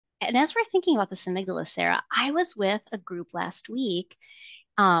And as we're thinking about this amygdala, Sarah, I was with a group last week,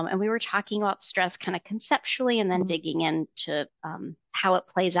 and we were talking about stress kind of conceptually and then Mhm. digging into how it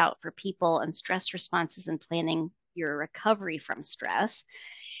plays out for people and stress responses and planning your recovery from stress.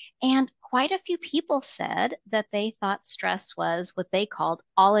 And quite a few people said that they thought stress was what they called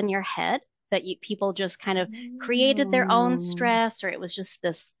all in your head, that people just kind of created their own Mm. stress, or it was just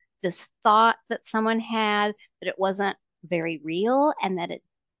this thought that someone had, that it wasn't very real, and that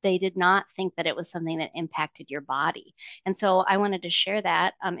they did not think that it was something that impacted your body. And so I wanted to share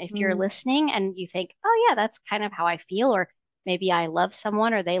that. If you're Mm. listening and you think, oh yeah, that's kind of how I feel, or maybe I love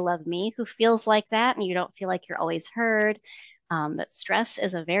someone or they love me who feels like that, and you don't feel like you're always heard, that stress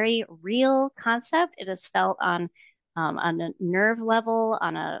is a very real concept. It is felt on a nerve level,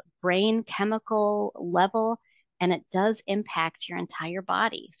 on a brain chemical level, and it does impact your entire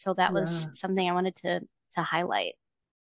body. So that was Yeah. something I wanted to highlight.